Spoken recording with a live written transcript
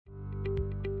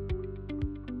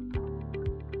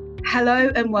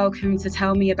Hello and welcome to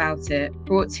Tell Me About It,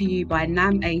 brought to you by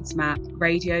NAM AIDS Map,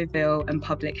 Radioville and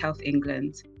Public Health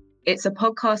England. It's a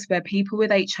podcast where people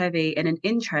with HIV and an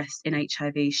interest in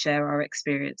HIV share our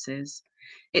experiences.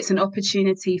 It's an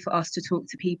opportunity for us to talk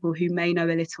to people who may know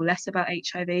a little less about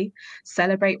HIV,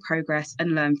 celebrate progress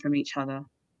and learn from each other.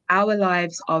 Our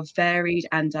lives are varied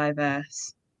and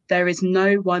diverse. There is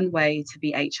no one way to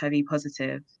be HIV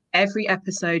positive. Every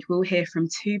episode, we'll hear from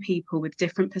two people with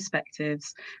different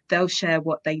perspectives. They'll share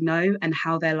what they know and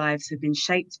how their lives have been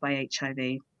shaped by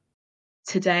HIV.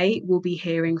 Today, we'll be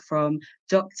hearing from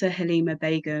Dr. Halima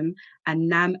Begum and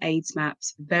NAM AIDS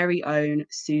Map's very own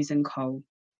Susan Cole.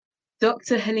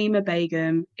 Dr. Halima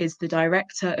Begum is the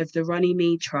director of the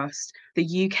Runnymede Trust,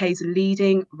 the UK's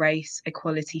leading race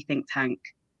equality think tank.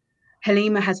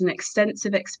 Halima has an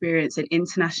extensive experience in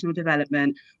international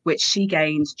development, which she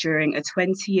gained during a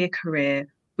 20-year career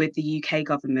with the UK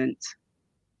government.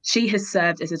 She has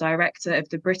served as a director of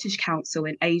the British Council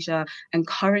in Asia and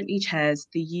currently chairs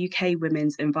the UK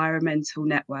Women's Environmental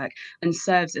Network and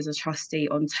serves as a trustee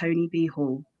on Tony B.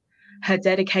 Hall. Her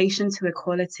dedication to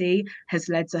equality has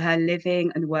led to her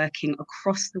living and working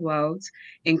across the world,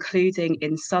 including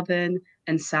in Southern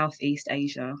and Southeast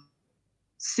Asia.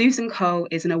 Susan Cole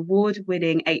is an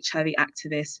award-winning HIV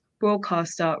activist,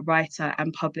 broadcaster, writer,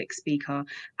 and public speaker,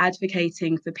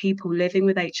 advocating for people living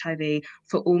with HIV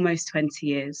for almost 20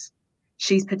 years.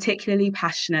 She's particularly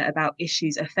passionate about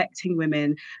issues affecting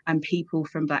women and people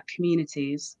from Black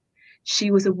communities. She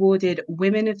was awarded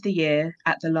Women of the Year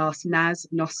at the last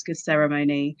NAS/NOSCA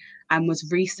ceremony and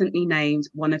was recently named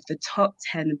one of the top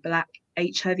 10 Black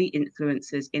HIV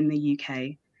influencers in the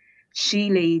UK. She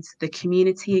leads the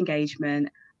community engagement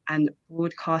and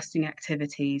broadcasting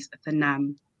activities for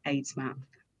NAM AIDS Map.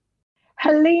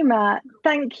 Halima,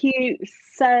 thank you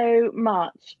so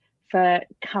much for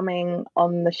coming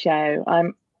on the show.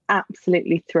 I'm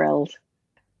absolutely thrilled.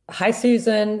 Hi,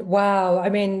 Susan. Wow. I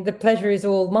mean, the pleasure is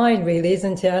all mine, really,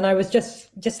 isn't it? And I was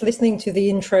just listening to the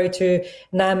intro to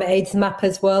NAM AIDS Map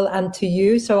as well, and to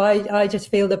you. So I just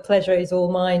feel the pleasure is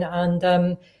all mine,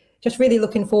 and just really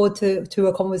looking forward to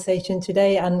a conversation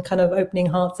today and kind of opening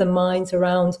hearts and minds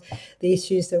around the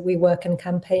issues that we work and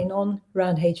campaign on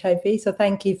around HIV. So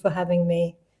thank you for having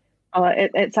me. Oh,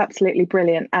 it's absolutely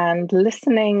brilliant. And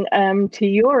listening to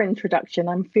your introduction,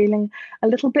 I'm feeling a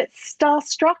little bit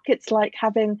starstruck. It's like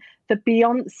having the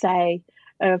Beyonce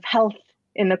of health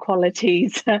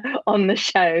inequalities on the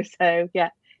show. So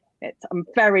yeah, I'm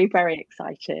very, very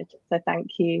excited. So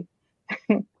thank you.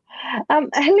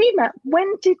 Halima,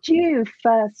 when did you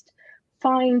first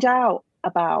find out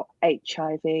about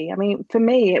HIV? I mean, for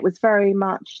me, it was very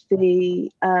much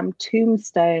the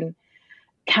Tombstone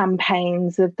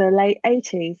campaigns of the late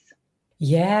 80s.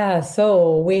 Yeah,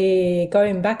 so we're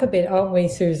going back a bit, aren't we,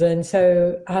 Susan?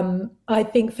 So I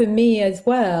think for me as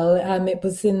well, it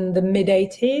was in the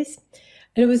mid-80s,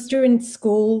 and it was during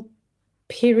school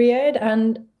period.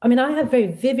 And I mean, I have very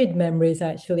vivid memories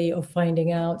actually of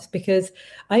finding out, because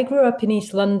I grew up in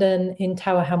East London in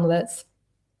Tower Hamlets,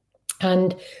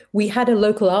 and we had a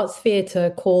local arts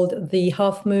theatre called the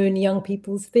Half Moon Young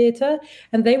People's Theatre,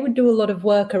 and they would do a lot of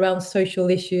work around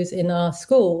social issues in our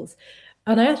schools.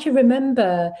 And I actually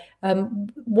remember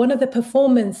one of the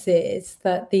performances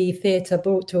that the theatre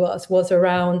brought to us was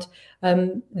around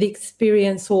the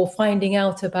experience or finding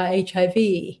out about HIV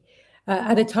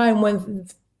at a time when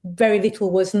very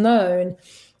little was known.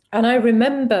 And I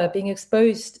remember being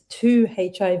exposed to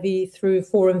HIV through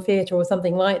forum theatre or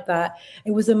something like that.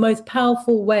 It was the most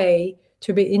powerful way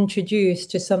to be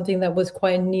introduced to something that was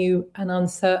quite new and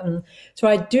uncertain. So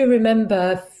I do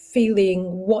remember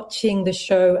watching the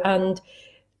show and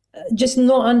just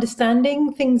not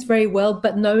understanding things very well,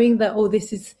 but knowing that, oh,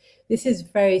 this is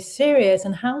very serious,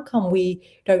 and how come we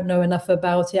don't know enough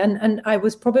about it? And I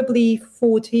was probably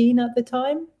 14 at the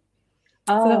time.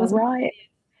 Oh, so that was right.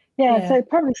 Yeah, so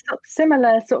probably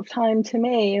similar sort of time to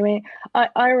me. I mean,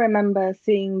 I remember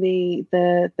seeing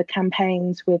the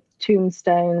campaigns with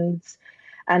tombstones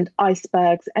and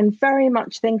icebergs, and very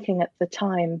much thinking at the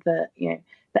time that, you know,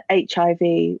 that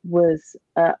HIV was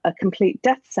a complete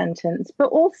death sentence, but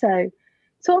also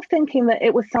sort of thinking that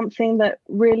it was something that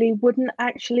really wouldn't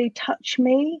actually touch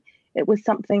me. It was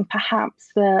something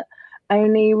perhaps that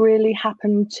only really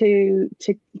happened to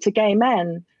gay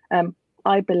men,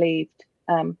 I believed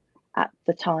at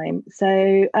the time.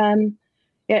 So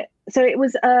so it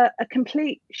was a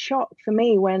complete shock for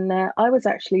me when I was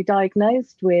actually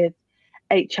diagnosed with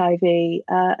HIV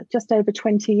just over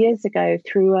 20 years ago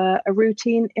through a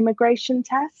routine immigration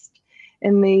test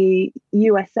in the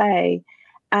USA.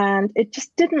 And it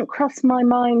just didn't cross my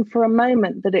mind for a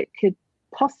moment that it could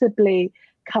possibly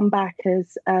come back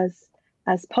as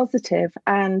positive.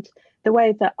 And the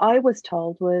way that I was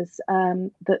told was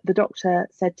that the doctor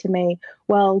said to me,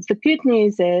 well, the good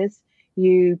news is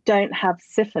you don't have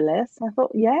syphilis. I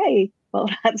thought, yay, well,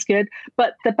 that's good.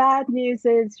 But the bad news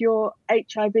is you're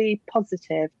HIV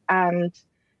positive. And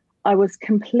I was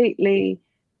completely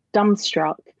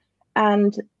dumbstruck.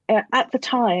 And at the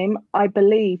time, I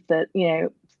believed that,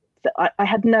 I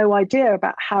had no idea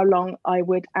about how long I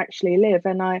would actually live.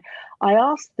 And I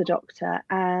asked the doctor,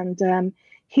 and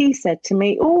he said to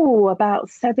me, about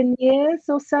 7 years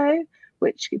or so,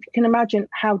 which, if you can imagine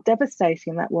how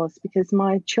devastating that was, because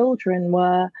my children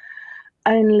were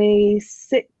only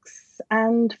 6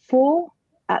 and 4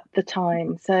 at the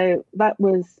time. So that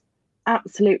was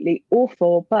absolutely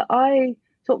awful. But I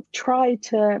sort of tried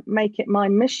to make it my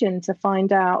mission to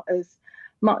find out as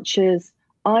much as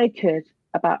I could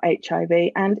about HIV.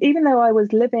 And even though I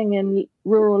was living in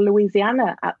rural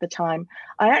Louisiana at the time,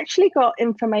 I actually got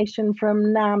information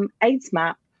from NAM AIDS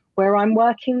Map, where I'm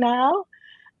working now,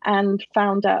 and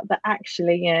found out that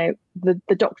actually,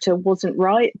 the doctor wasn't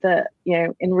right, that,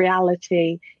 in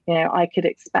reality, I could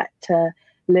expect to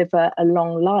live a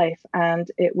long life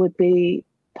and it would be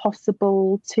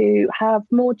possible to have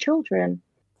more children.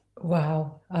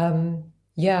 Wow.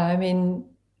 Yeah, I mean,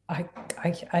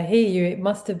 I hear you. It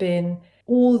must have been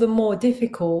all the more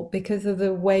difficult because of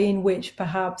the way in which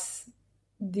perhaps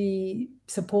the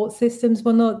support systems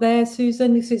were not there,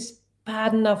 Susan. Because it's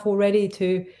bad enough already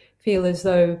to feel as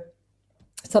though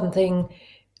something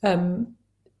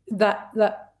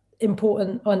that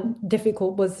important and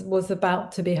difficult was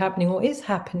about to be happening or is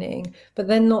happening, but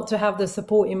then not to have the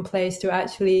support in place to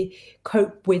actually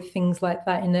cope with things like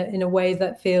that in a way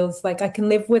that feels like I can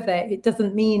live with it. It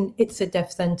doesn't mean it's a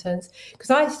death sentence, because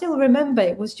I still remember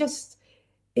it was just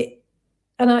it.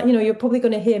 And you're probably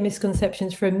going to hear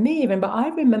misconceptions from me even, but I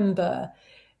remember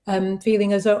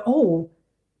feeling as though,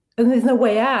 and there's no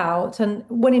way out, and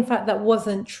when in fact that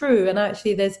wasn't true. And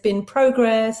actually there's been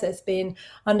progress, there's been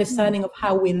understanding of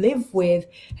how we live with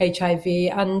HIV,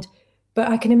 but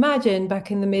I can imagine back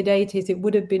in the mid-80s it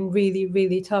would have been really,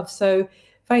 really tough. So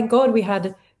thank God we had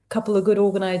a couple of good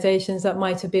organizations that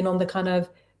might have been on the kind of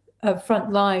front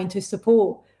line to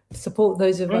support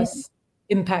those of us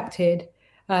impacted.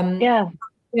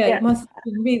 It must have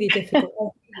been really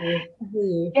difficult.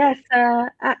 Yes,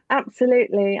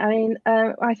 absolutely. I mean,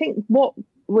 I think what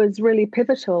was really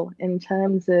pivotal in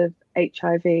terms of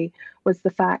HIV was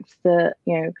the fact that,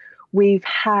 we've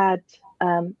had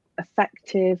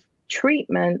effective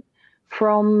treatment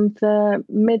from the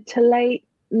mid to late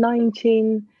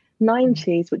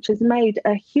 1990s, which has made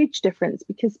a huge difference,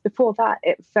 because before that,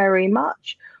 it very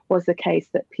much was the case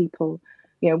that people,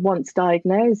 once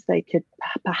diagnosed, they could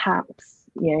perhaps,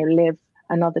 live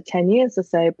another 10 years or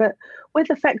so. But with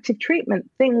effective treatment,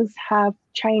 things have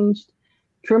changed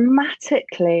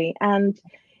dramatically. And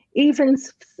even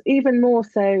more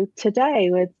so today,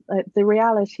 with the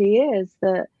reality is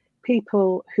that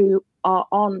people who are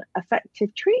on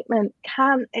effective treatment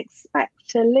can expect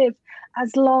to live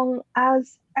as long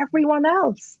as everyone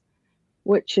else,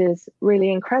 which is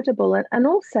really incredible. And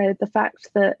also the fact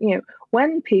that,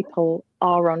 when people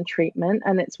are on treatment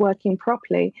and it's working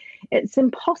properly, it's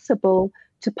impossible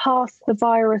to pass the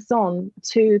virus on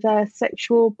to their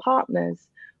sexual partners,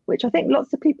 which I think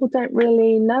lots of people don't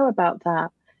really know about that.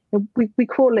 We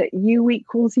call it U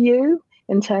equals U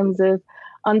in terms of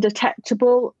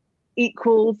undetectable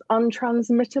equals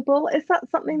untransmittable. Is that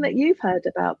something that you've heard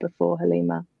about before,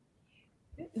 Halima?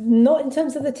 Not in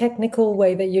terms of the technical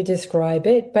way that you describe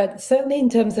it, but certainly in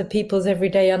terms of people's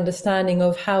everyday understanding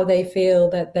of how they feel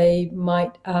that they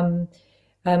might, in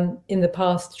the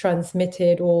past,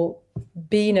 transmitted or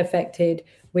been affected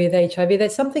with HIV.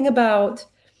 There's something about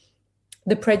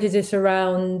the prejudice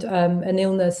around an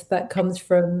illness that comes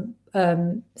from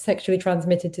sexually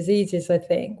transmitted diseases, I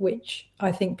think, which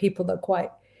I think people are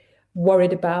quite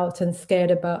worried about and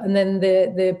scared about. And then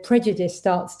the prejudice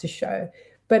starts to show.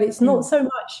 But it's not so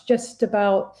much just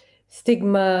about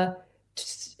stigma.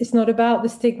 It's not about the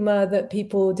stigma that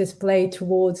people display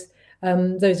towards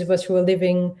those of us who are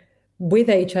living with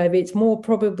HIV. It's more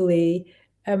probably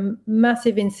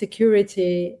massive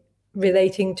insecurity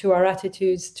relating to our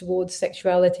attitudes towards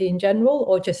sexuality in general,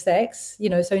 or just sex.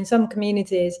 So in some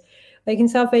communities, like in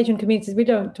South Asian communities, we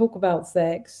don't talk about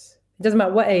sex. It doesn't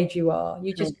matter what age you are,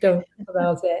 you just don't talk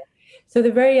about it. So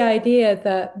the very idea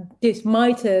that this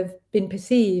might have been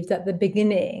perceived at the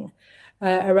beginning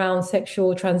around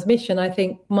sexual transmission, I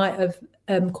think might have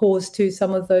caused to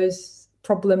some of those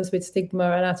problems with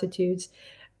stigma and attitudes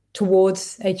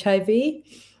towards HIV.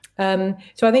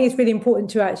 So I think it's really important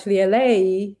to actually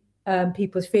allay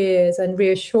people's fears and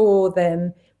reassure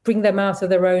them, bring them out of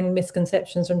their own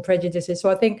misconceptions and prejudices. So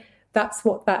I think that's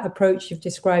what that approach you've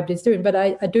described is doing. But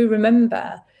I do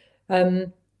remember,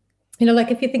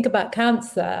 like if you think about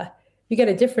cancer, you get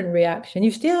a different reaction.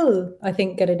 You still, I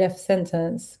think, get a death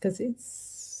sentence because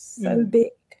it's so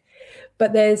big.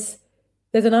 But there's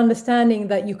an understanding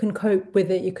that you can cope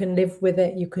with it, you can live with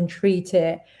it, you can treat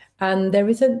it. And there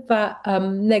isn't that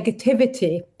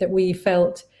negativity that we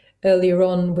felt earlier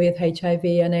on with HIV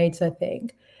and AIDS, I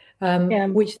think,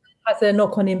 which has a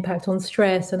knock-on impact on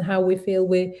stress and how we feel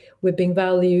we're being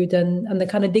valued and the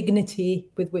kind of dignity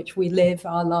with which we live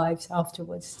our lives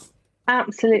afterwards.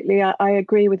 Absolutely. I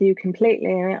agree with you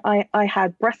completely. I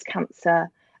had breast cancer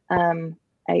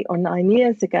 8 or 9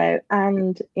 years ago,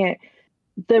 and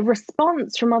the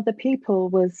response from other people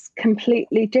was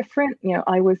completely different.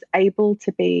 I was able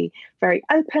to be very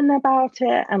open about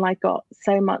it and I got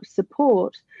so much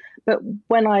support. But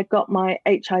when I got my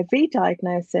HIV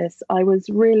diagnosis, I was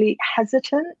really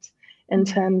hesitant in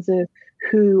terms of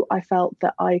who I felt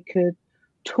that I could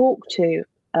talk to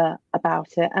about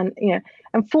it. And,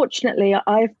 unfortunately,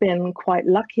 I've been quite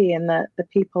lucky in that the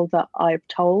people that I've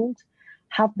told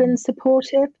have been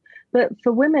supportive. But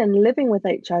for women living with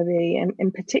HIV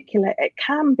in particular, it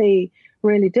can be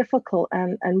really difficult.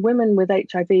 And women with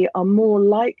HIV are more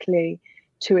likely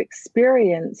to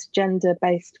experience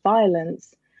gender-based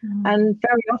violence. And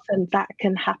very often that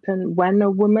can happen when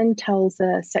a woman tells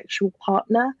a sexual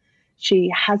partner she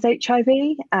has HIV.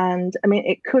 And I mean,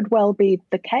 it could well be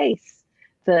the case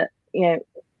that,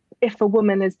 if a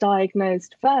woman is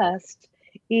diagnosed first,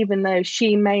 even though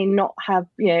she may not have,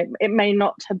 it may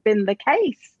not have been the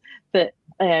case that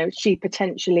she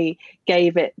potentially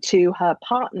gave it to her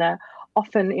partner.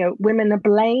 Often, women are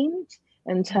blamed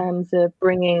in terms of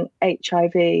bringing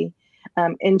HIV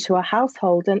into a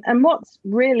household. And what's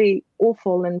really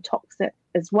awful and toxic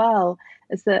as well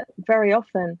is that very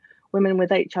often women with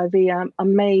HIV are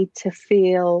made to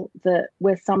feel that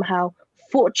we're somehow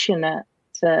fortunate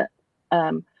that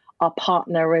our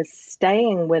partner is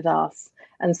staying with us.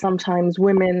 And sometimes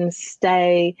women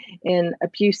stay in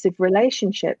abusive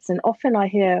relationships. And often I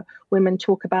hear women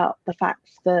talk about the fact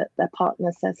that their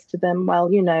partner says to them, well,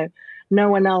 no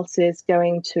one else is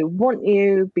going to want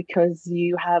you because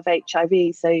you have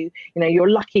HIV. So, you're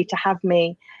lucky to have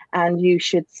me and you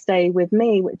should stay with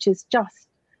me, which is just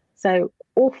so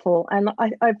awful. And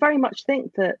I very much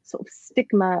think that sort of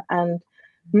stigma and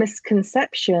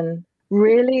misconception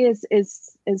really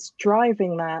is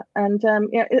driving that. And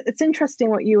it's interesting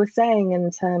what you were saying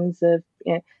in terms of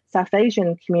South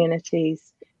Asian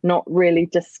communities not really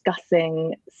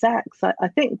discussing sex. I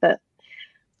think that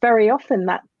very often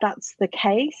that's the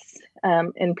case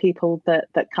in people that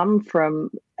come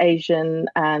from Asian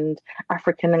and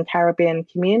African and Caribbean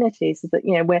communities, is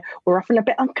that we're often a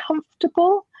bit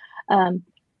uncomfortable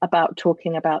about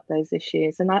talking about those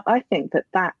issues. And I think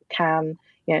that can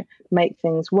make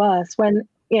things worse when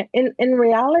in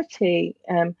reality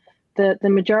the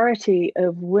majority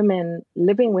of women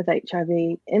living with HIV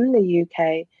in the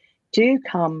UK do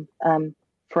come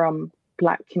from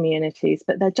Black communities,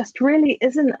 but there just really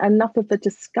isn't enough of a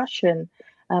discussion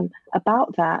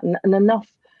about that and enough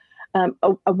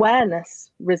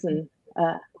awareness risen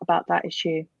about that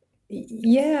issue.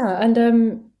 Yeah,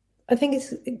 and I think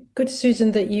it's good,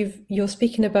 Susan, that you're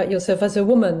speaking about yourself as a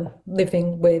woman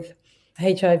living with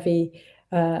HIV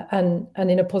and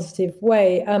in a positive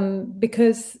way,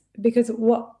 because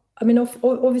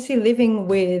obviously living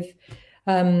with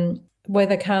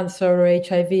whether cancer or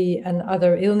HIV and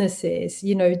other illnesses,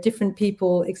 different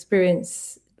people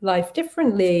experience life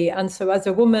differently. And so as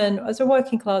a woman, as a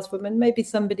working class woman, maybe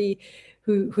somebody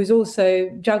who's also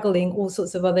juggling all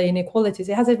sorts of other inequalities,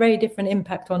 it has a very different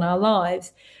impact on our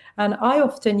lives. And I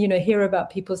often, hear about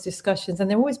people's discussions and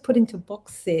they're always put into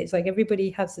boxes, like everybody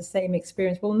has the same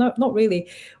experience. Well, no, not really.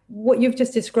 What you've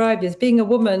just described is being a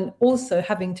woman also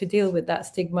having to deal with that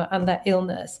stigma and that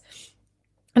illness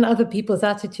and other people's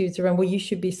attitudes around, well, you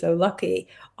should be so lucky.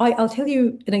 I'll tell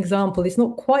you an example. It's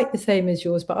not quite the same as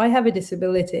yours, but I have a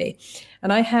disability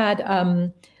and I have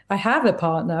a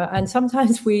partner, and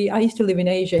sometimes I used to live in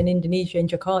Asia, in Indonesia, in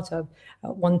Jakarta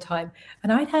at one time,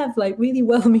 and I'd have like really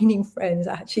well-meaning friends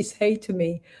actually say to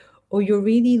me, oh, you're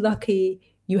really lucky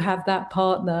you have that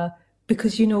partner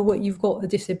because you've got a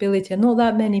disability, and not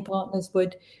that many partners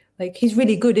would, like, he's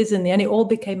really good, isn't he? And it all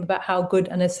became about how good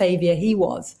and a savior he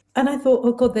was. And I thought,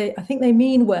 oh God, I think they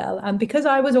mean well. And because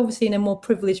I was obviously in a more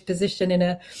privileged position in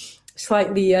a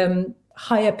slightly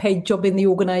higher paid job in the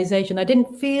organization, I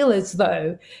didn't feel as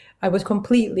though I was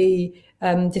completely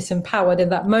disempowered in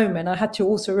that moment. I had to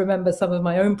also remember some of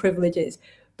my own privileges.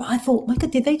 But I thought, my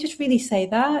God, did they just really say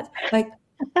that? Like,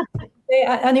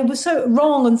 and it was so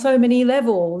wrong on so many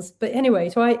levels. But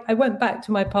anyway, so I went back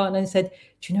to my partner and said,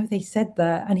 do you know they said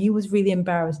that? And he was really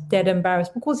embarrassed, dead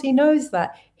embarrassed, because he knows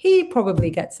that. He probably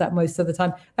gets that most of the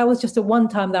time. That was just a one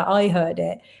time that I heard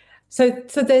it. So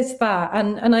there's that.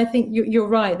 And I think you're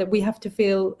right that we have to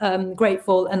feel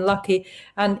grateful and lucky.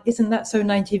 And isn't that so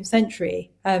 19th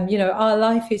century? Our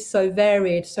life is so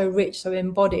varied, so rich, so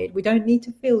embodied. We don't need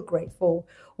to feel grateful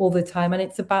all the time. And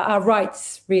it's about our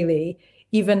rights, really.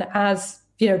 Even as,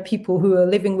 people who are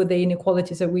living with the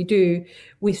inequalities that we do,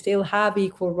 we still have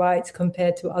equal rights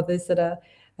compared to others that are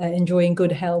enjoying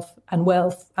good health and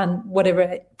wealth and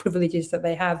whatever privileges that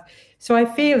they have. So I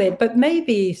feel it. But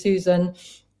maybe, Susan,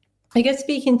 I guess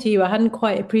speaking to you, I hadn't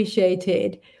quite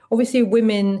appreciated. Obviously,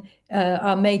 women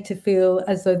are made to feel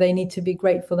as though they need to be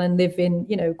grateful and live in,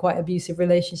 quite abusive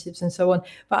relationships and so on.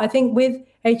 But I think with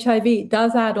HIV, it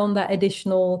does add on that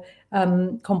additional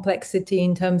complexity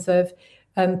in terms of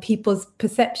people's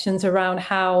perceptions around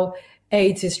how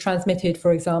AIDS is transmitted,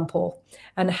 for example,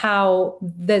 and how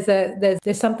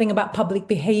there's something about public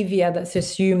behavior that's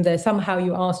assumed there. Somehow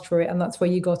you asked for it and that's where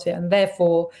you got it. And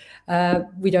therefore,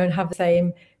 we don't have the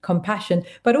same compassion.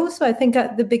 But also, I think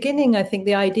at the beginning,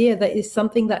 the idea that is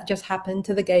something that just happened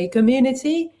to the gay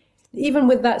community, even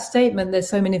with that statement, there's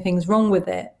so many things wrong with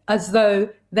it, as though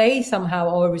they somehow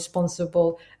are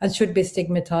responsible and should be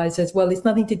stigmatized as well. It's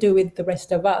nothing to do with the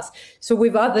rest of us. So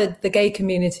we've othered the gay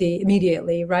community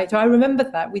immediately, right? So I remember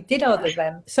that we did other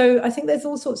them. So I think there's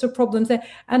all sorts of problems there.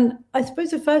 And I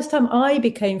suppose the first time I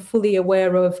became fully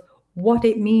aware of what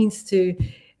it means to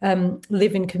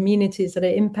live in communities that are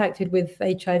impacted with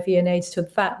HIV and AIDS to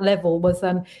that level was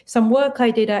some work I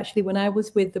did actually when I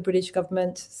was with the British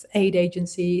government's aid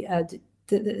agency,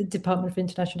 the Department for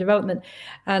International Development.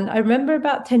 And I remember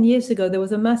about 10 years ago, there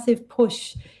was a massive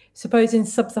push, suppose in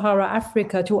sub-Saharan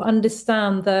Africa, to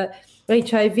understand that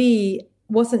HIV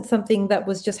wasn't something that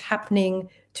was just happening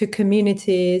to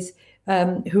communities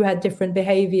who had different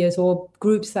behaviors or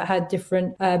groups that had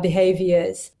different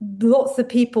behaviors. Lots of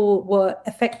people were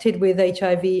affected with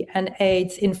HIV and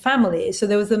AIDS in families. So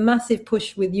there was a massive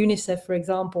push with UNICEF, for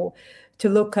example, to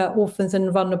look at orphans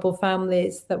and vulnerable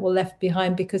families that were left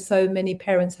behind because so many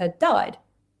parents had died,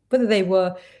 whether they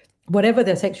were whatever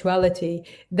their sexuality.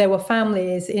 There were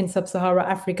families in sub-Saharan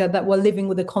Africa that were living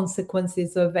with the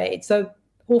consequences of AIDS. So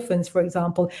orphans, for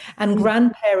example, and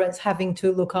grandparents having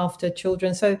to look after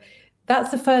children. So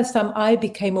that's the first time I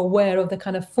became aware of the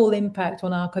kind of full impact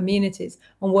on our communities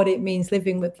and what it means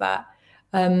living with that.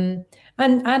 And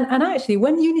actually,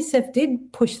 when UNICEF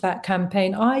did push that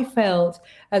campaign, I felt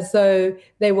as though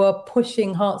they were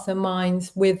pushing hearts and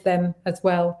minds with them as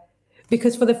well.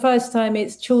 Because for the first time,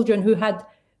 it's children who had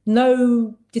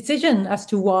no decision as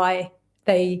to why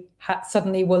they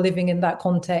suddenly were living in that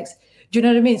context. Do you know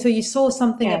what I mean? So you saw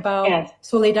something about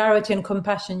solidarity and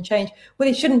compassion change. Well,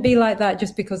 it shouldn't be like that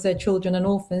just because they're children and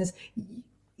orphans.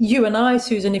 You and I,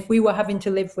 Susan, if we were having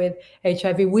to live with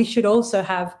HIV, we should also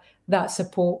have that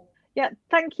support. Yeah,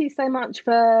 thank you so much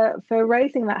for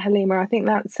raising that, Halima. I think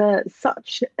that's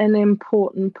such an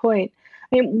important point.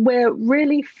 I mean, we're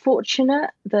really fortunate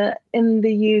that in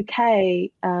the UK,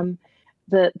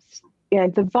 that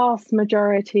the vast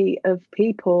majority of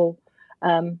people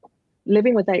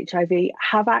living with HIV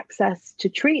have access to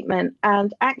treatment,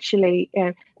 and actually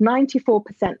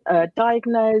 94% are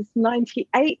diagnosed,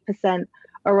 98%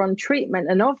 are on treatment,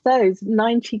 and of those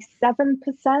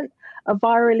 97% are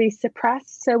virally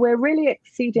suppressed. So we're really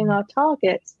exceeding our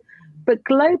targets. But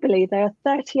globally, there are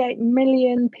 38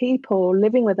 million people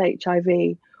living with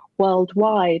HIV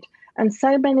worldwide, and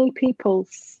so many people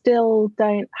still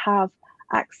don't have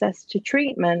access to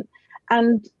treatment.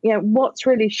 And what's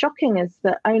really shocking is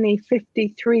that only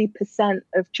 53%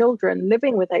 of children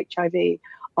living with HIV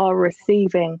are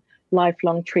receiving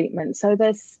lifelong treatment. So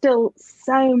there's still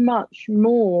so much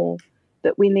more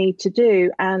that we need to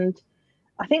do. And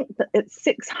I think that it's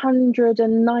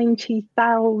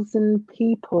 690,000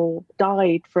 people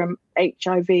died from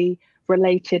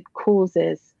HIV-related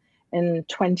causes in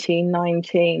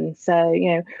 2019. So,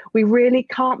 we really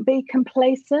can't be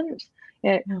complacent.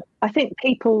 I think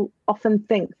people often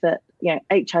think that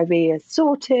HIV is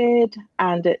sorted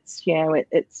and it's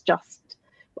it's just.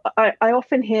 I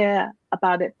often hear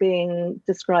about it being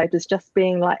described as just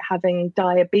being like having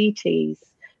diabetes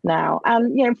now,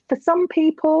 and for some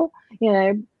people,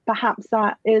 perhaps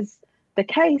that is the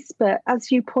case. But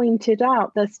as you pointed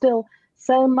out, there's still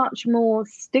so much more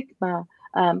stigma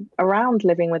around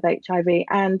living with HIV,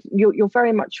 and you're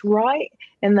very much right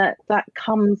in that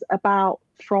comes about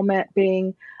from it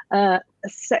being a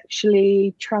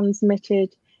sexually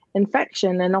transmitted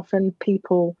infection. And often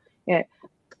people,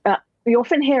 we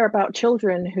often hear about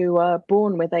children who are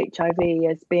born with HIV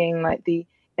as being like the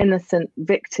innocent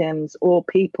victims, or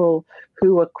people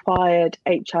who acquired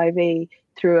HIV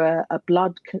through a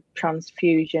blood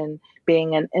transfusion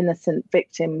being an innocent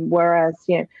victim, whereas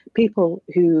people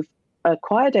who've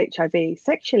acquired HIV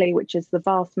sexually, which is the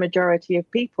vast majority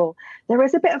of people, there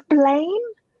is a bit of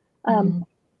blame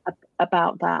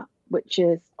about that, which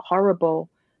is horrible.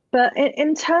 But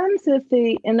in terms of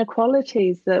the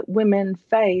inequalities that women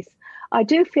face, I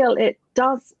do feel it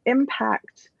does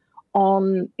impact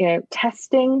on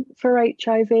testing for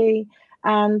HIV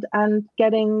and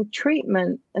getting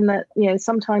treatment, and that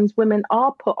sometimes women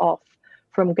are put off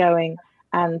from going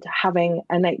and having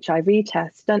an HIV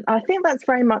test. And I think that's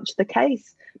very much the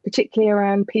case, particularly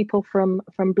around people from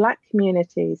Black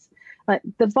communities. Like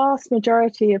the vast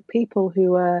majority of people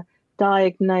who are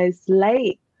diagnosed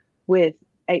late with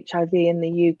HIV in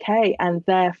the UK and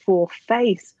therefore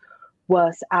face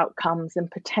worse outcomes and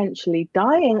potentially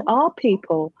dying are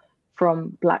people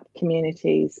from Black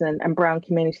communities and brown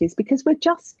communities, because we're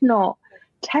just not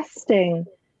testing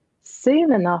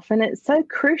soon enough. And it's so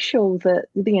crucial that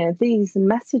these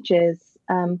messages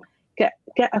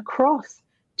get across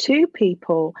to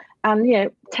people,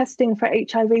 and testing for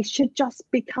HIV should just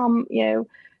become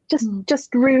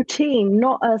just routine,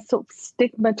 not a sort of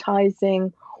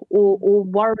stigmatizing or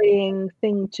worrying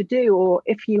thing to do. Or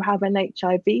if you have an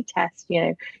HIV test,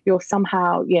 you're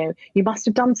somehow you must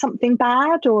have done something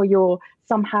bad, or you're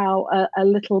somehow a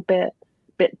little bit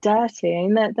dirty.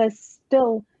 And there's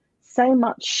still so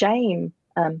much shame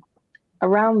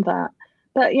around that.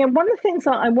 But one of the things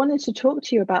that I wanted to talk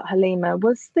to you about, Halima,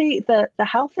 was the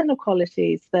health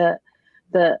inequalities that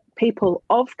people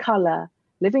of colour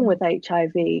living with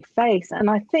HIV face.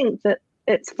 And I think that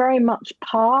it's very much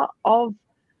part of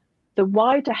the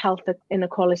wider health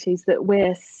inequalities that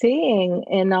we're seeing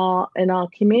in our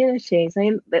communities. I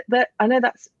mean, I know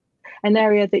that's an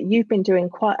area that you've been doing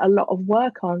quite a lot of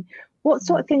work on. What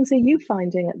sort of things are you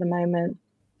finding at the moment?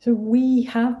 So we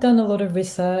have done a lot of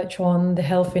research on the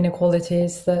health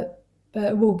inequalities that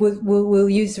we'll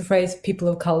use the phrase people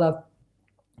of colour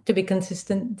to be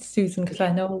consistent, Susan, because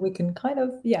I know we can kind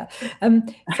of,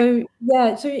 So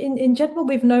in general,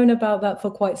 we've known about that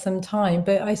for quite some time.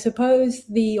 But I suppose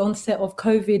the onset of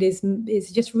COVID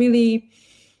is just really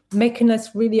making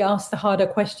us really ask the harder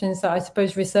questions that I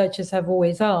suppose researchers have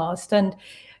always asked. And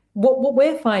what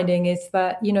we're finding is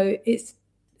that, it's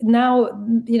now,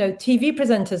 TV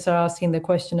presenters are asking the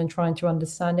question and trying to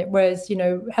understand it, whereas,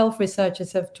 health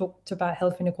researchers have talked about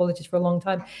health inequalities for a long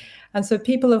time. And so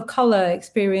people of color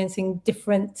experiencing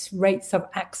different rates of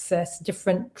access,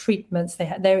 different treatments,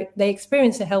 they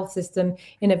experience the health system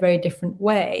in a very different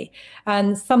way.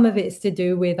 And some of it is to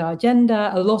do with our gender.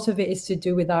 A lot of it is to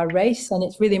do with our race. And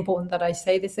it's really important that I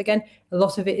say this again. A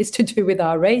lot of it is to do with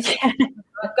our race.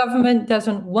 The government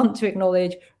doesn't want to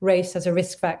acknowledge race as a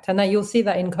risk factor. Now, you'll see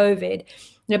that in COVID.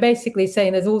 They're basically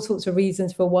saying there's all sorts of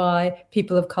reasons for why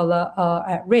people of color are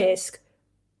at risk,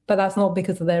 but that's not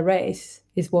because of their race,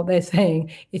 is what they're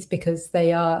saying. It's because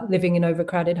they are living in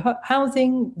overcrowded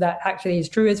housing. That actually is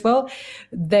true as well.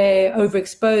 They're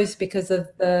overexposed because of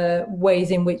the ways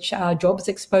in which our jobs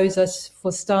expose us,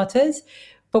 for starters.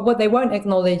 But what they won't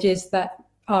acknowledge is that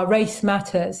our race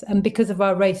matters. And because of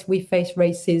our race, we face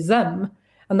racism.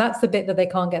 And that's the bit that they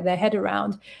can't get their head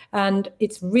around. And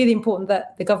it's really important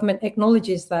that the government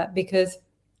acknowledges that, because,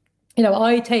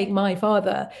 I take my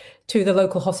father to the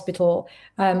local hospital.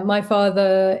 My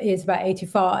father is about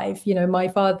 85. My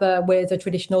father wears a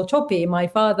traditional choppy. My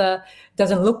father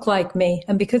doesn't look like me.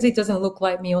 And because he doesn't look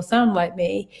like me or sound like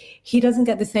me, he doesn't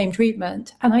get the same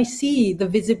treatment. And I see the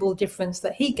visible difference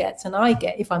that he gets and I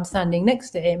get if I'm standing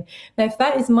next to him. Now, if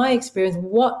that is my experience,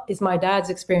 what is my dad's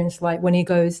experience like when he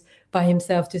goes by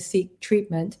himself to seek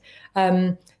treatment?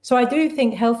 So I do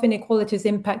think health inequalities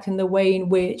impact in the way in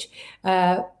which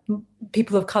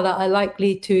people of color are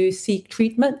likely to seek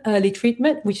treatment, early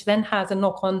treatment, which then has a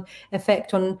knock-on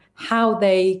effect on how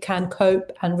they can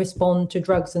cope and respond to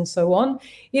drugs and so on.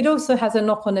 It also has a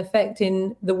knock-on effect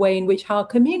in the way in which our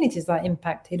communities are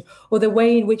impacted, or the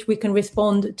way in which we can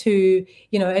respond to,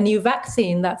 a new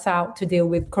vaccine that's out to deal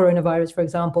with coronavirus, for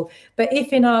example. But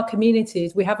if in our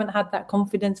communities we haven't had that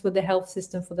confidence with the health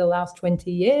system for the last 20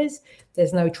 years,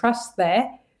 there's no trust there.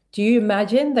 Do you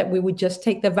imagine that we would just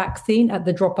take the vaccine at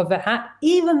the drop of a hat,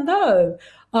 even though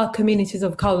our communities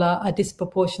of color are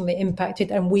disproportionately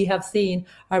impacted and we have seen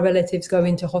our relatives go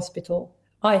into hospital?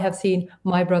 I have seen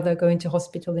my brother go into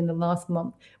hospital in the last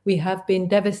month. We have been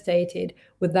devastated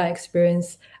with that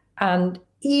experience. And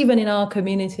even in our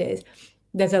communities,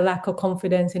 there's a lack of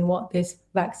confidence in what this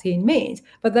vaccine means.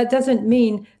 But that doesn't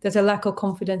mean there's a lack of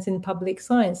confidence in public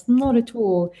science. Not at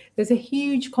all. There's a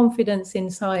huge confidence in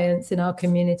science in our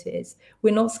communities.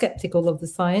 We're not skeptical of the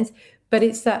science, but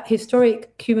it's that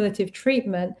historic cumulative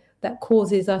treatment that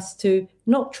causes us to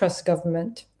not trust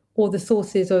government or the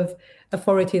sources of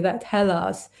authority that tell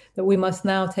us that we must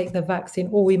now take the vaccine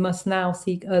or we must now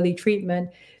seek early treatment.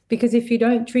 Because if you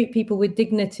don't treat people with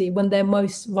dignity when they're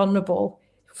most vulnerable,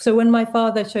 so when my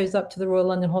father shows up to the Royal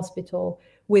London Hospital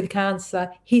with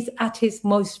cancer, he's at his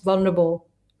most vulnerable,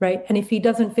 right? And if he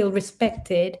doesn't feel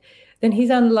respected, then he's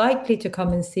unlikely to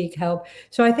come and seek help.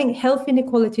 So I think health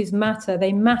inequalities matter,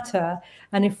 they matter.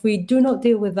 And if we do not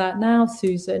deal with that now,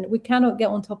 Susan, we cannot get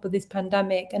on top of this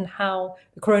pandemic and how,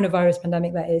 the coronavirus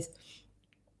pandemic that is,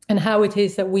 and how it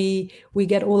is that we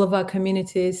get all of our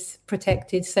communities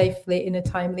protected safely in a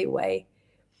timely way.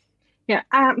 Yeah,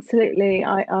 absolutely.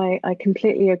 I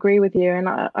completely agree with you. And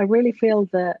I really feel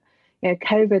that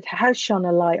COVID has shone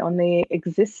a light on the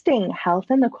existing health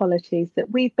inequalities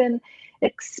that we've been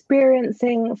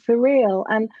experiencing for real.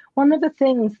 And one of the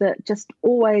things that just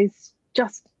always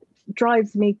just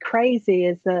drives me crazy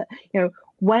is that,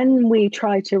 when we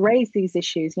try to raise these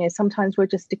issues, sometimes we're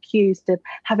just accused of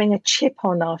having a chip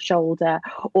on our shoulder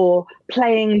or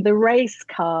playing the race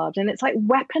card. And it's like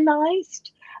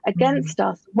weaponized against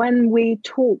us when we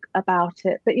talk about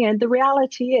it. But the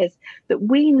reality is that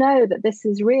we know that this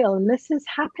is real and this is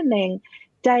happening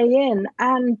day in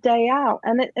and day out.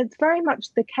 And it's very much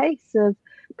the case of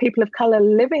people of color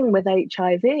living with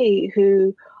HIV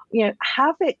who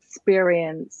have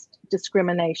experienced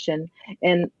discrimination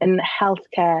in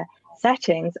healthcare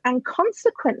settings, and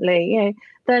consequently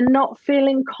they're not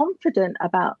feeling confident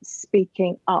about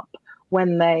speaking up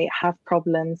when they have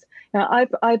problems. Now,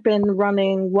 I've been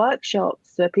running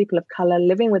workshops for people of color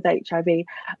living with HIV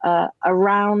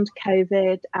around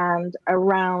COVID and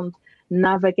around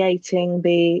navigating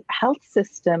the health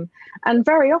system. And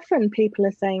very often people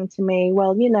are saying to me,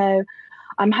 well,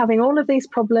 I'm having all of these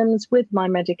problems with my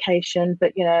medication,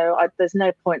 but, there's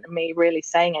no point in me really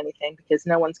saying anything because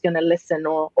no one's going to listen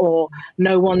or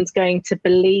no one's going to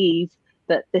believe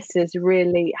that this is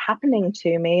really happening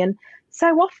to me. And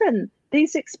so often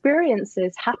these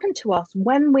experiences happen to us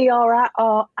when we are at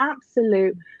our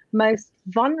absolute most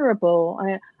vulnerable.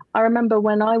 I remember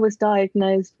when I was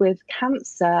diagnosed with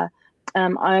cancer,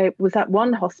 I was at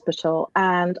one hospital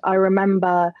and I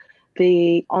remember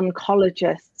the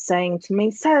oncologist saying to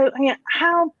me, so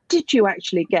how did you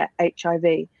actually get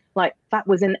HIV? Like that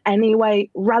was in any way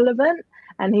relevant?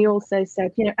 And he also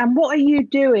said, and what are you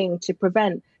doing to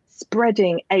prevent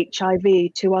spreading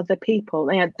HIV to other people?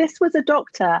 This was a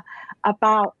doctor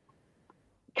about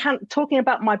talking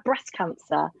about my breast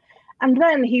cancer. And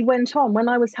then he went on, when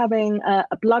I was having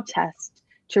a blood test,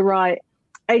 to write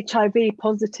HIV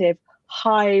positive,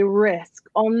 high risk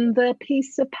on the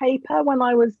piece of paper when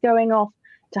I was going off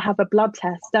to have a blood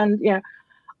test. And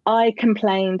I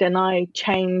complained and I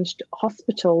changed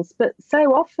hospitals, but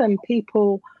so often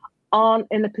people aren't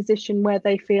in a position where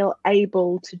they feel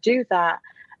able to do that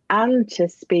and to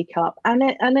speak up, and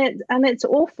it's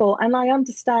awful. And I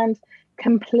understand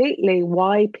completely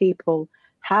why people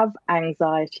have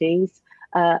anxieties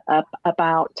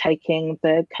about taking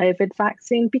the COVID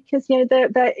vaccine, because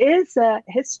there is a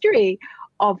history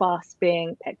of us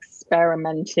being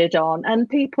experimented on, and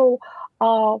people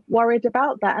are worried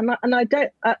about that. And I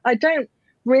don't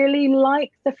really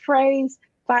like the phrase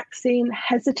vaccine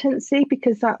hesitancy,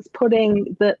 because that's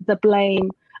putting the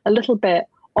blame a little bit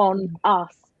on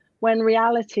us, when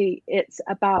reality it's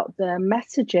about the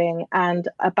messaging and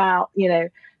about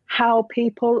how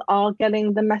people are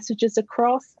getting the messages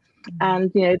across,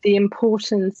 and the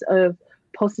importance of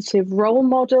positive role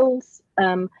models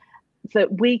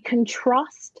that we can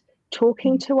trust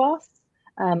talking to us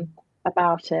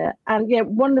about it. And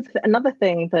another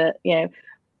thing that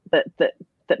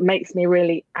that makes me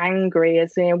really angry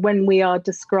is when we are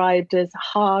described as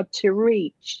hard to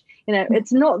reach.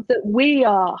 It's not that we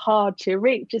are hard to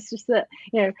reach, it's just that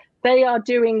they are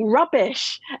doing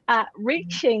rubbish at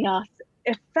reaching us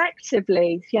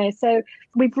effectively. So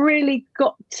we've really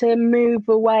got to move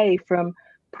away from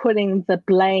putting the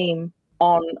blame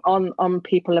on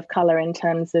people of color in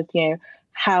terms of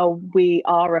how we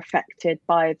are affected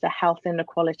by the health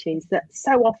inequalities that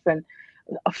so often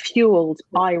are fueled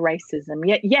by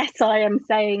racism. Yes, I am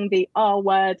saying the R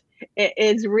word. It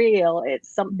is real. It's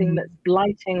something that's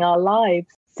blighting our lives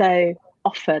so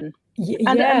often.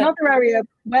 And another area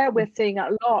where we're seeing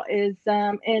it a lot is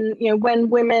in when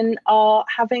women are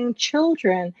having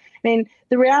children. I mean,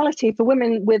 the reality for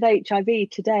women with HIV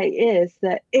today is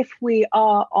that if we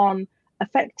are on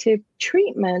effective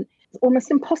treatment, it's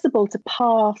almost impossible to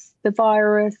pass the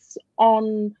virus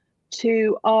on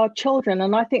to our children.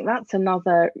 And I think that's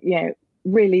another,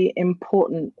 really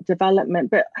important development.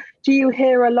 But do you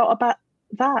hear a lot about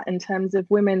that in terms of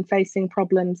women facing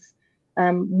problems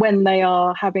when they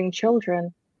are having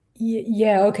children?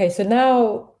 Yeah. Okay.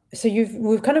 So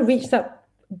we've kind of reached that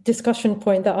discussion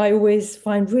point that I always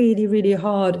find really, really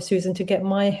hard, Susan, to get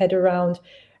my head around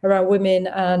women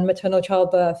and maternal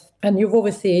childbirth. And you've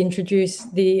obviously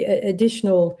introduced the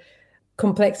additional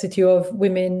complexity of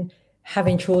women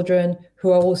having children who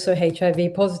are also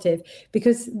HIV positive,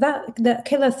 because that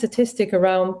killer statistic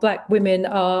around Black women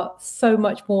are so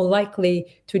much more likely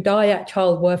to die at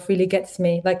childbirth really gets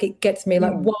me. Like,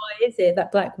 why is it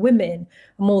that Black women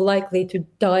are more likely to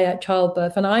die at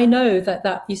childbirth? And I know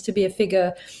that used to be a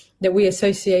figure that we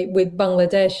associate with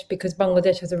Bangladesh, because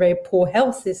Bangladesh has a very poor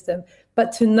health system.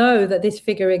 But to know that this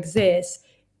figure exists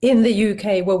in the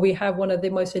UK, where we have one of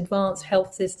the most advanced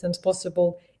health systems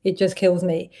possible, it just kills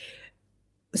me.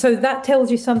 So that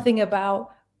tells you something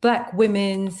about Black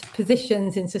women's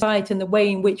positions in society and the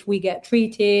way in which we get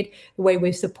treated, the way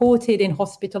we're supported in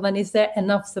hospital, and is there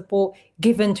enough support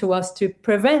given to us to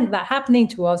prevent that happening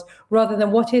to us, rather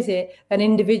than what is it an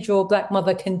individual Black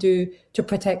mother can do to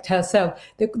protect herself?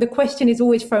 The question is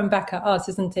always thrown back at us,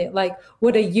 isn't it? Like,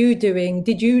 what are you doing?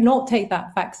 Did you not take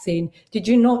that vaccine? Did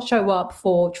you not show up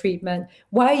for treatment?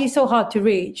 Why are you so hard to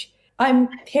reach? I'm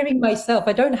hearing myself.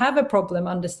 I don't have a problem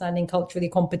understanding culturally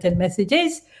competent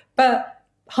messages, but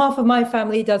half of my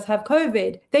family does have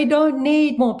COVID. They don't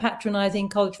need more patronizing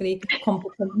culturally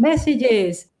competent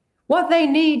messages. What they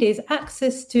need is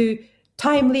access to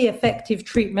timely, effective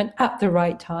treatment at the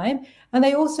right time. And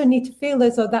they also need to feel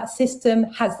as though that system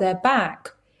has their back.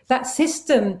 That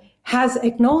system has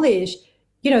acknowledged,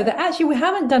 that actually we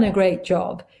haven't done a great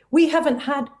job. We haven't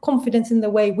had confidence in the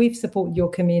way we've supported your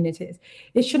communities.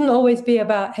 It shouldn't always be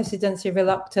about hesitancy,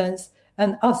 reluctance,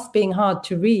 and us being hard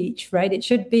to reach, right? It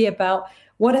should be about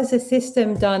what has the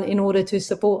system done in order to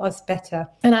support us better?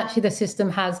 And actually the system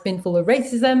has been full of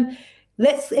racism.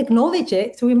 Let's acknowledge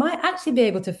it, so we might actually be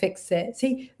able to fix it.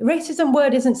 See, the racism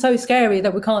word isn't so scary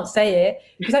that we can't say it,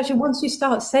 because actually once you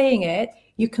start saying it,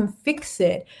 you can fix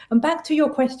it. And back to your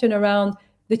question around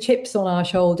the chips on our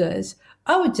shoulders,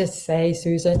 I would just say,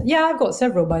 Susan, yeah, I've got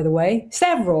several, by the way,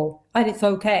 and it's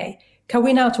okay. Can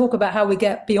we now talk about how we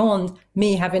get beyond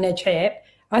me having a chip?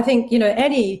 I think,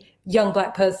 any young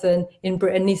Black person in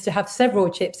Britain needs to have several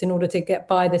chips in order to get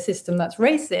by the system that's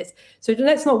racist. So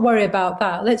let's not worry about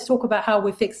that. Let's talk about how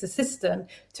we fix the system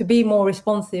to be more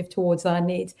responsive towards our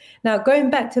needs. Now,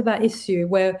 going back to that issue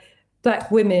where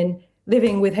Black women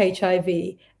living with HIV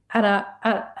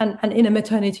and in a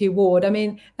maternity ward, I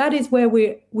mean, that is where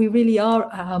we really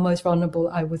are at our most vulnerable,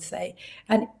 I would say.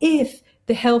 And if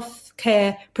the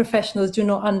healthcare professionals do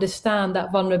not understand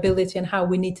that vulnerability and how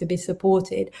we need to be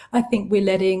supported, I think we're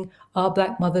letting our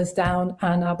Black mothers down,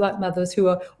 and our Black mothers who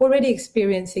are already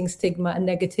experiencing stigma and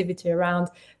negativity around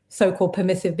so-called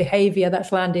permissive behavior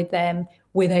that's landed them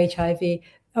with HIV.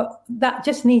 That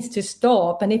just needs to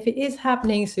stop. And if it is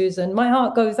happening, Susan, my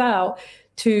heart goes out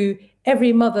to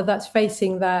every mother that's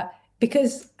facing that,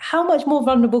 because how much more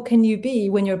vulnerable can you be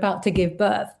when you're about to give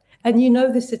birth? And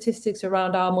the statistics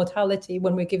around our mortality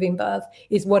when we're giving birth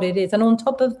is what it is. And on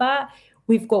top of that,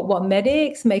 we've got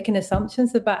medics making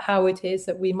assumptions about how it is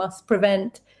that we must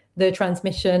prevent the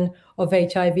transmission of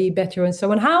HIV better and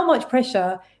so on. How much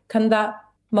pressure can that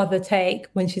mother take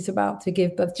when she's about to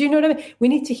give birth? Do you know what I mean? We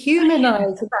need to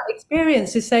humanize that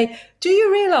experience to say, do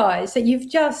you realize that you've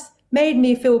just made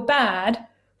me feel bad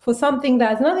for something that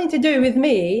has nothing to do with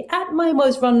me at my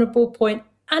most vulnerable point,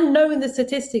 and knowing the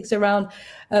statistics around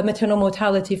maternal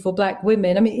mortality for Black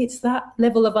women? I mean, it's that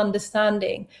level of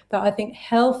understanding that I think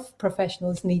health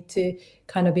professionals need to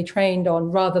kind of be trained on,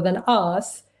 rather than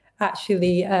us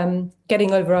actually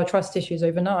getting over our trust issues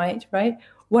overnight, right?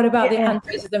 What about the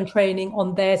anti-racism training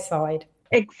on their side?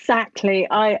 Exactly.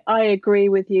 I agree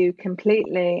with you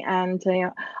completely. And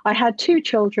I had two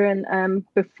children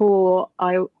before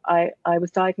I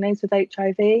was diagnosed with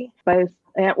HIV.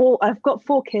 I've got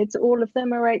 4 kids. All of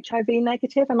them are HIV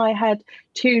negative, and I had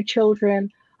 2 children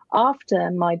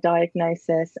after my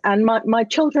diagnosis. And my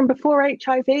children before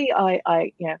HIV,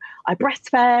 I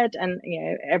breastfed, and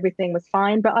everything was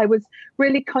fine. But I was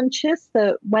really conscious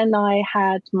that when I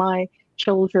had my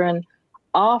children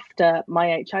after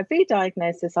my HIV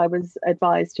diagnosis, I was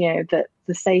advised, that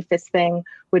the safest thing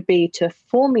would be to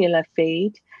formula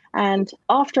feed. And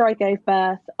after I gave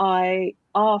birth, I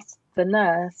asked the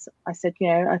nurse, I said,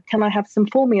 can I have some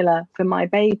formula for my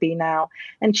baby now?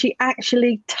 And she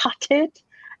actually tutted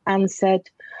and said,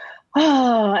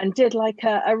 and did like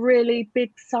a really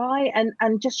big sigh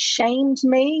and just shamed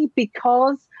me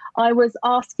because I was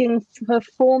asking for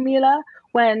formula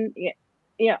when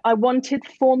I wanted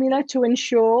formula to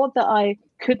ensure that I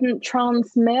couldn't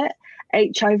transmit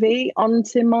HIV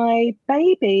onto my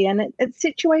baby. And it's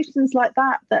situations like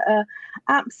that that are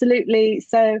absolutely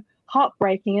so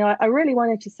heartbreaking. I really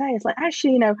wanted to say, it's like,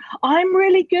 actually, I'm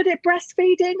really good at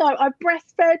breastfeeding. I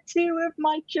breastfed 2 of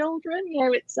my children.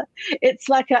 It's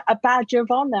like a badge of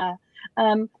honor.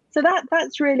 So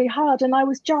that's really hard. And I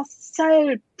was just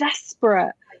so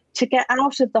desperate to get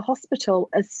out of the hospital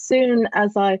as soon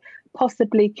as I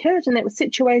possibly could. And it was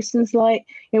situations like,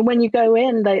 when you go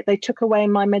in, they took away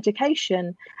my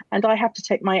medication and I have to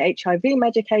take my HIV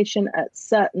medication at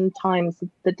certain times of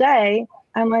the day.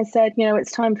 And I said,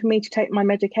 it's time for me to take my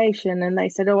medication. And they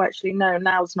said, oh, actually, no,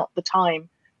 now's not the time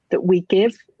that we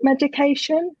give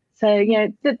medication. So,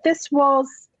 this was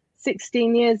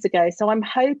 16 years ago. So I'm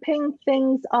hoping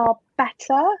things are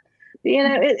better. But,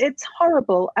 it's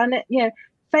horrible. And,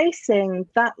 facing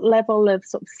that level of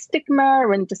sort of stigma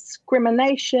and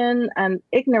discrimination and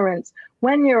ignorance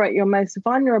when you're at your most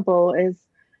vulnerable is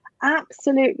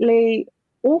absolutely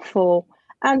awful.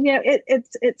 And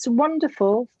it's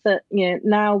wonderful that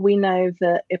now we know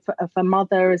that if a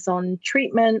mother is on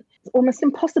treatment, it's almost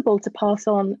impossible to pass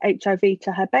on HIV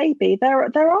to her baby.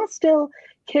 There are still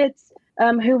kids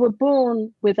who were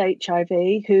born with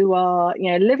HIV who are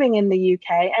living in the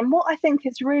UK. And what I think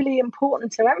is really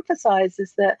important to emphasize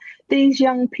is that these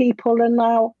young people are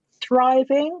now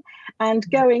thriving and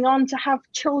going on to have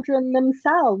children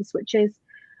themselves, which is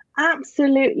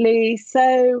absolutely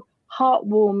so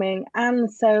heartwarming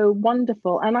and so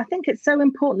wonderful. And I think it's so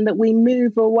important that we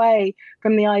move away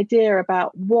from the idea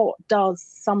about what does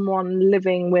someone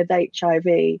living with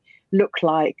HIV look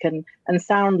like and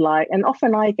sound like. And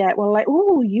often I get, well, like,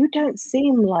 oh, you don't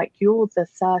seem like you're the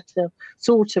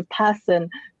sort of person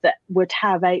that would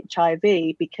have HIV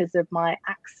because of my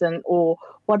accent or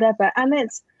whatever. And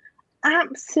it's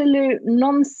absolute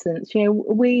nonsense.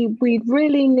 We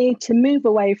really need to move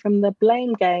away from the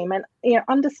blame game and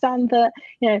understand that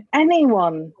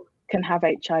anyone can have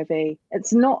HIV.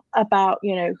 It's not about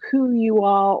who you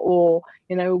are or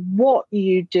what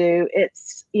you do.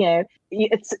 It's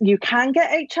you can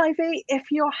get HIV if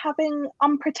you're having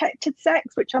unprotected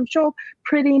sex, which I'm sure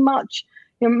pretty much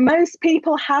most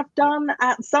people have done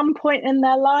at some point in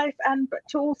their life, but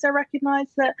to also recognize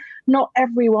that not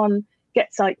everyone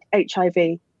gets like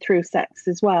HIV through sex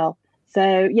as well.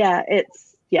 So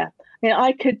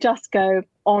I could just go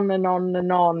on and on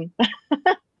and on.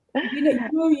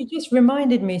 You just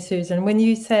reminded me, Susan, when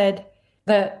you said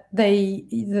that the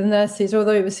nurses,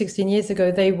 although it was 16 years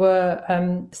ago, they were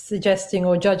suggesting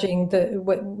or judging the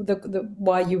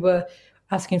why you were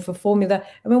asking for formula.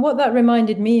 I mean, what that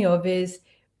reminded me of is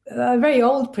a very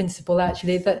old principle,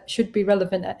 actually, that should be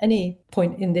relevant at any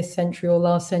point in this century or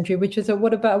last century, which is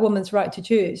what about a woman's right to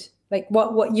choose? Like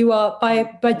what you are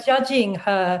by judging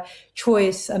her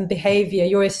choice and behavior,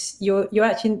 you're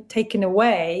actually taking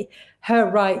away her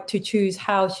right to choose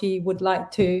how she would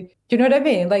like to. Do you know what I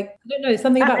mean? Like, I don't know,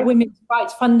 something about women's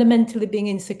rights fundamentally being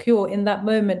insecure in that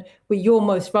moment where you're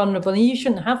most vulnerable, and you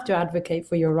shouldn't have to advocate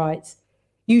for your rights.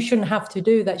 You shouldn't have to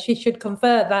do that. She should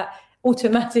confer that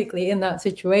automatically in that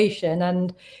situation.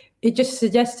 And it just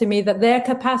suggests to me that their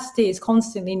capacities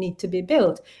constantly need to be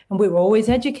built, and we're always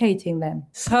educating them.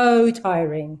 So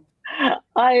tiring.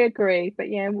 I agree, but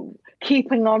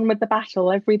keeping on with the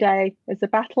battle every day is a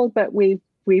battle, but we've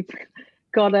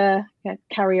got to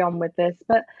carry on with this.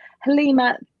 But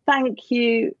Halima, thank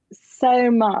you so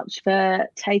much for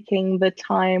taking the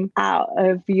time out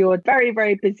of your very,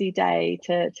 very busy day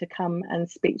to come and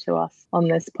speak to us on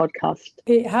this podcast.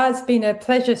 It has been a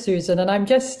pleasure, Susan, and I'm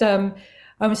just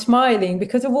I'm smiling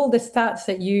because of all the stats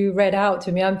that you read out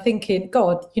to me. I'm thinking,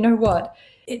 God, you know what?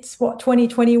 It's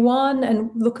 2021, and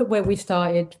look at where we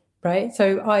started. Right.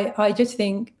 So I just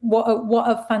think what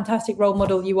a fantastic role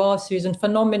model you are, Susan.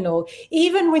 Phenomenal.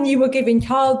 Even when you were giving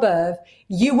childbirth,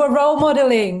 you were role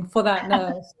modeling for that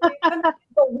nurse.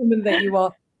 Woman that you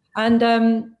are. And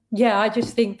I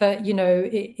just think that,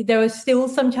 there are still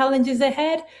some challenges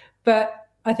ahead, but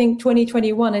I think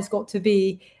 2021 has got to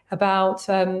be about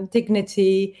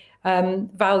dignity,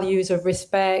 values of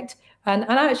respect, and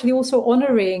actually also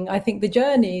honoring, I think, the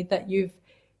journey that you've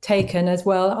taken as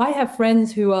well. I have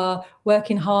friends who are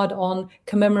working hard on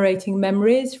commemorating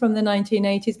memories from the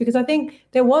 1980s, because I think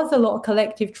there was a lot of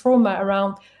collective trauma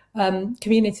around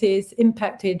communities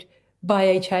impacted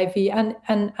by HIV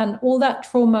and all that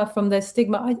trauma from the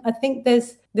stigma. I think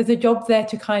there's a job there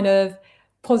to kind of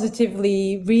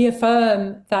positively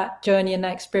reaffirm that journey and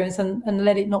that experience and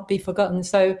let it not be forgotten.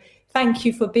 So thank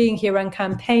you for being here and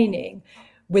campaigning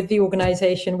with the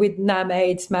organisation, with NAM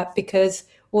AIDS MAP, because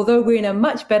although we're in a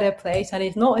much better place and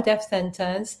it's not a death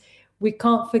sentence, we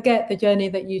can't forget the journey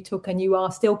that you took, and you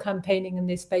are still campaigning in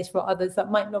this space for others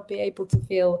that might not be able to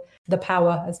feel the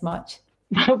power as much.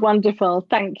 Wonderful.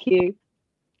 Thank you.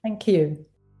 Thank you.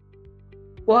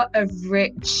 What a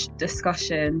rich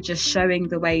discussion, just showing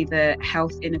the way that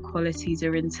health inequalities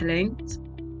are interlinked.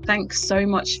 Thanks so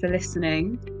much for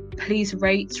listening. Please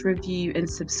rate, review and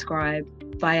subscribe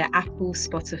via Apple,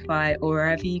 Spotify or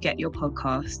wherever you get your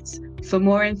podcasts. For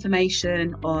more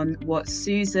information on what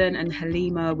Susan and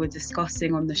Halima were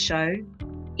discussing on the show,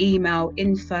 email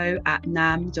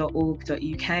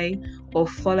info@nam.org.uk or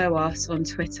follow us on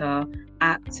Twitter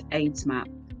 @AIDSMAP.